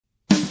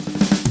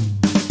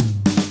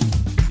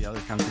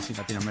countries in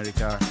Latin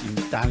America in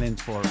talent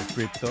for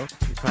crypto.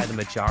 Probably the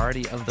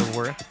majority of the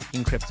work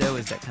in crypto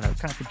is that kind of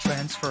the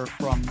transfer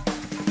from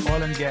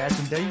oil and gas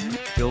and data.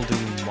 Building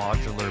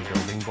modular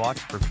building blocks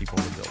for people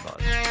to build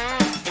on.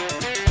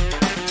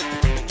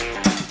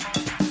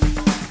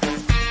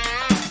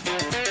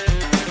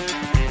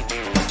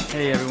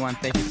 Hey everyone,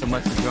 thank you so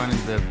much for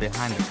joining the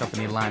Behind the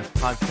Company Lines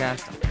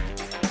podcast.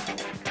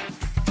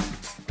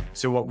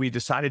 So what we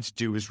decided to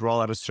do is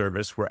roll out a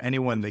service where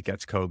anyone that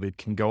gets COVID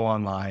can go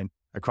online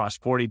across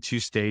 42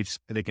 states.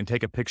 They can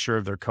take a picture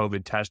of their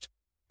COVID test,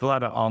 fill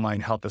out an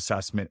online health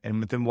assessment, and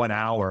within 1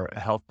 hour, a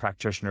health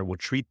practitioner will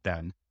treat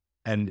them.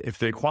 And if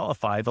they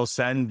qualify, they'll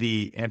send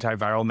the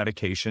antiviral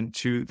medication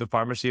to the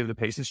pharmacy of the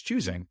patient's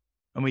choosing.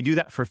 And we do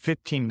that for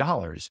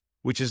 $15,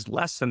 which is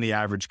less than the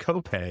average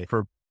copay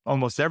for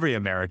almost every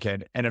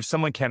American. And if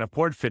someone can't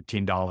afford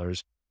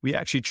 $15, we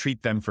actually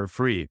treat them for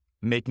free,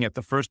 making it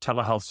the first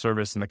telehealth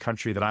service in the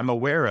country that I'm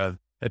aware of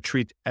that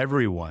treats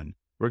everyone,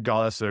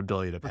 regardless of their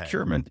ability to pay.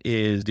 Procurement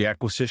is the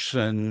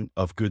acquisition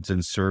of goods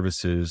and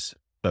services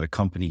that a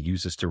company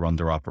uses to run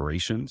their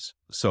operations.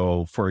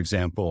 So, for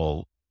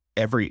example,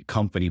 every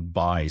company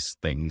buys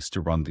things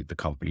to run the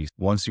company.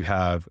 Once you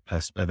have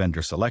a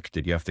vendor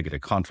selected, you have to get a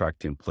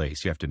contract in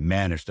place. You have to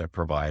manage that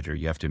provider.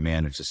 You have to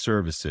manage the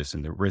services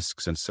and the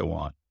risks and so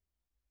on.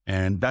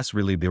 And that's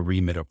really the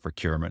remit of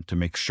procurement, to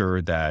make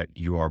sure that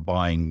you are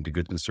buying the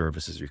goods and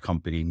services your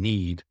company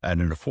need at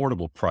an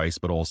affordable price,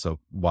 but also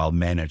while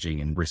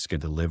managing and risk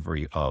and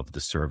delivery of the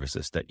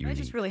services that you need. I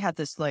just really had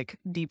this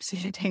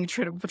deep-seated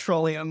hatred of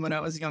petroleum when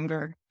I was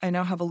younger. I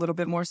now have a little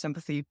bit more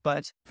sympathy,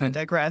 but I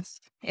digress.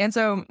 And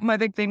so my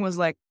big thing was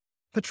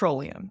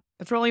petroleum,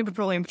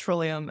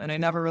 and I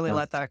never really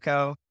let that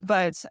go.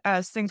 But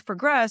as things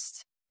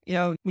progressed,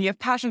 when you have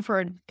passion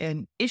for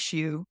an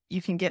issue,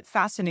 you can get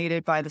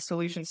fascinated by the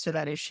solutions to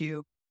that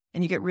issue,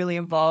 and you get really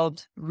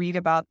involved, read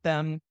about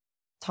them,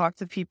 talk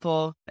to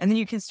people, and then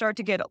you can start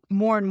to get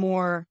more and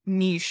more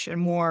niche and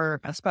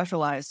more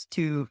specialized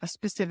to a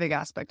specific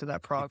aspect of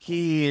that problem.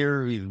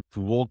 Here is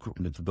to work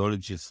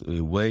methodologies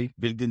way,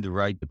 building the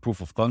right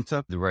proof of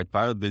concept, the right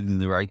pilot, building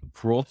the right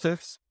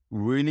process.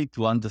 Really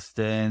to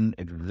understand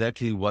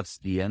exactly what's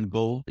the end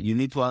goal. You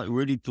need to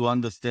really to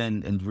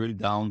understand and drill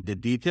down the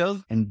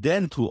details, and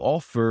then to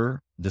offer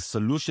the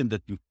solution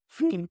that you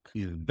think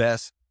is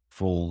best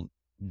for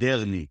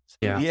their needs.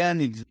 Yeah. In the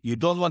end, you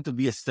don't want to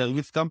be a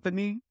service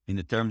company in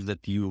the terms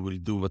that you will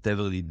do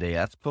whatever they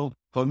ask for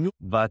from you,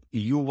 but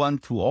you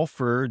want to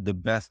offer the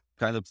best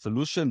kind of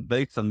solution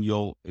based on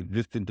your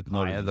existing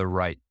technology. The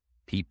right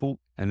people.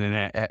 And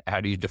then how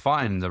do you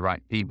define the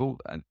right people?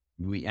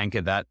 We anchor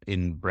that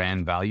in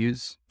brand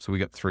values. So we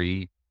got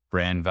 3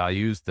 brand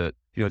values that,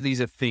 these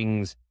are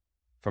things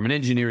from an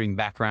engineering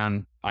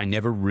background. I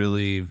never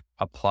really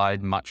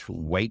applied much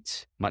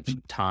weight, much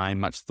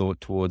time, much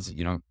thought towards,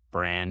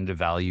 brand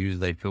values.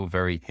 They feel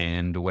very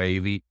hand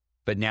wavy,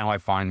 but now I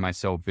find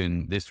myself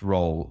in this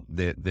role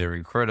that they're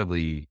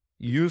incredibly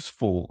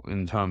useful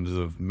in terms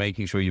of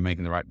making sure you're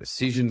making the right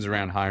decisions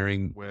around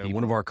hiring. When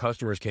one of our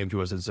customers came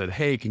to us and said,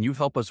 "Hey, can you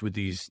help us with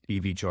these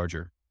EV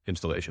charger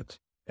installations?"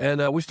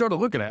 And we started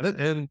looking at it,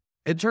 and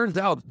it turns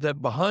out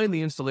that behind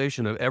the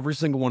installation of every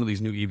single one of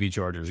these new EV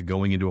chargers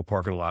going into a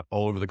parking lot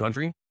all over the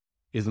country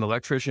is an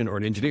electrician or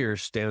an engineer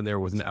standing there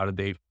with an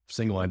out-of-date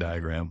single line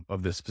diagram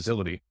of this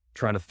facility,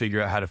 trying to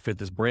figure out how to fit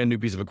this brand new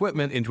piece of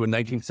equipment into a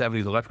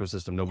 1970s electrical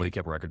system nobody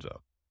kept records of,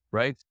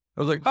 right?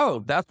 I was like,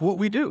 oh, that's what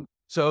we do.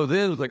 So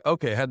then it was like,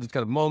 okay, I had this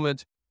kind of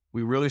moment.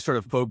 We really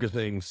started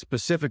focusing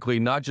specifically,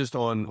 not just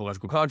on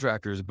electrical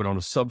contractors, but on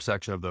a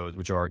subsection of those,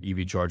 which are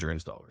EV charger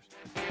installers.